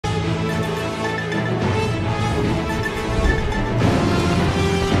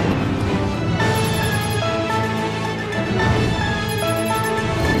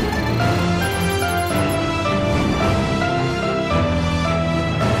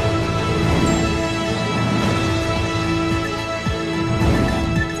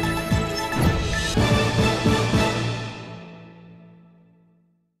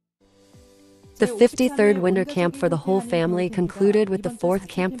The 53rd Winter Camp for the whole family concluded with the 4th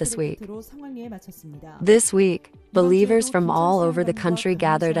camp this week. This week, believers from all over the country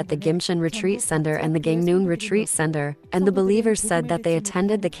gathered at the Gimshan Retreat Center and the Gangneung Retreat Center, and the believers said that they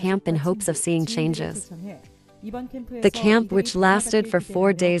attended the camp in hopes of seeing changes. The camp, which lasted for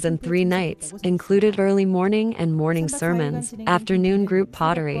 4 days and 3 nights, included early morning and morning sermons, afternoon group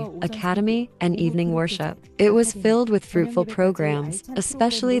pottery, academy, and evening worship. It was filled with fruitful programs,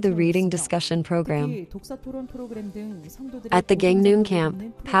 especially the reading discussion program. At the Gangneung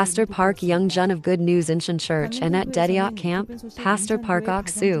camp, Pastor Park Young-jun of Good News Incheon Church, and at Daedeok camp, Pastor Park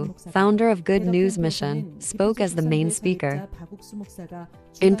Ok-soo, founder of Good News Mission, spoke as the main speaker.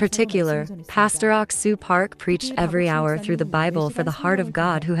 In particular, Pastor Ok-soo Park preached every hour through the Bible for the heart of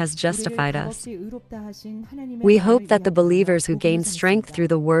God who has justified us. We hope that the believers who gained strength through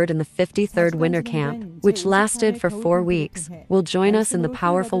the Word in the 53rd Winter Camp, which lasted for 4 weeks, will join us in the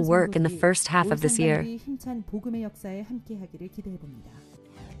powerful work in the first half of this year.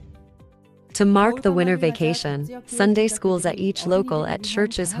 To mark the winter vacation, Sunday schools at each local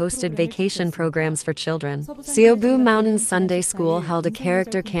churches hosted vacation programs for children. Seobu Mountains Sunday School held a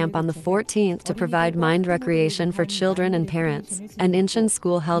character camp on the 14th to provide mind recreation for children and parents, and Incheon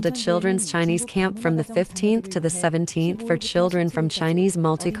School held a children's Chinese camp from the 15th to the 17th for children from Chinese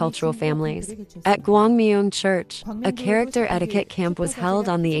multicultural families. At Gwangmyeong Church, a character etiquette camp was held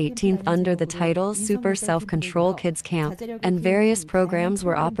on the 18th under the title Super Self-Control Kids Camp, and various programs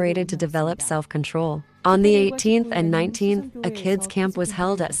were operated to develop self-control. On the 18th and 19th, a kids' camp was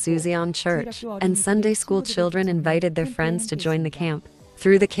held at Suzeon Church, and Sunday school children invited their friends to join the camp.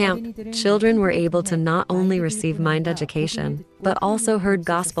 Through the camp, children were able to not only receive mind education, but also heard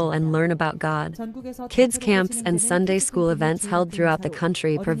gospel and learn about God. Kids' camps and Sunday school events held throughout the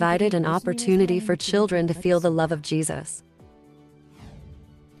country provided an opportunity for children to feel the love of Jesus.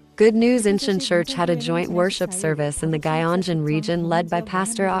 Good News Incheon Church had a joint worship service in the Gyeongjin region led by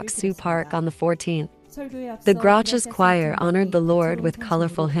Pastor Ok-soo Park on the 14th. The Grotches Choir honored the Lord with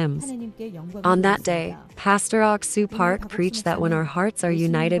colorful hymns. On that day, Pastor Ok-soo Park preached that when our hearts are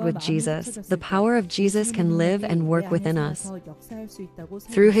united with Jesus, the power of Jesus can live and work within us.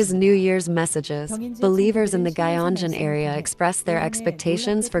 Through his New Year's messages, believers in the Gyeongjin area expressed their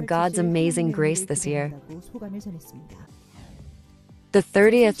expectations for God's amazing grace this year. The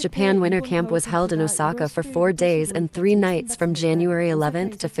 30th Japan Winter Camp was held in Osaka for 4 days and 3 nights from January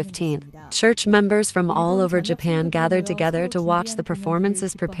 11th to 15th. Church members from all over Japan gathered together to watch the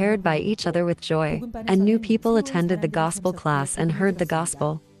performances prepared by each other with joy, and new people attended the gospel class and heard the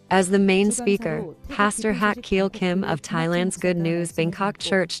gospel. As the main speaker, Pastor Hak Keel Kim of Thailand's Good News Bangkok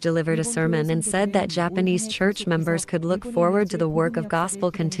Church delivered a sermon and said that Japanese church members could look forward to the work of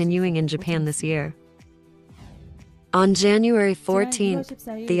gospel continuing in Japan this year. On January 14th,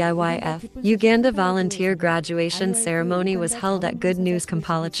 the IYF Uganda volunteer graduation ceremony was held at Good News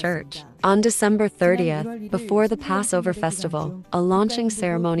Kampala Church. On December 30th, before the Passover festival, a launching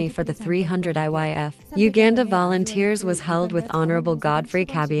ceremony for the 300 IYF Uganda volunteers was held with Honorable Godfrey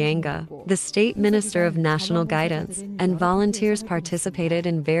Kabianga, the State Minister of National Guidance, and volunteers participated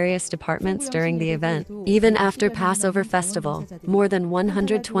in various departments during the event. Even after Passover festival, more than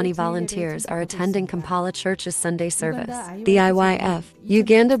 120 volunteers are attending Kampala Church's Sunday service. The IYF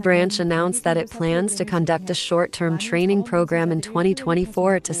Uganda branch announced that it plans to conduct a short-term training program in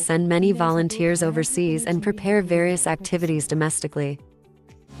 2024 to send many volunteers overseas and prepare various activities domestically.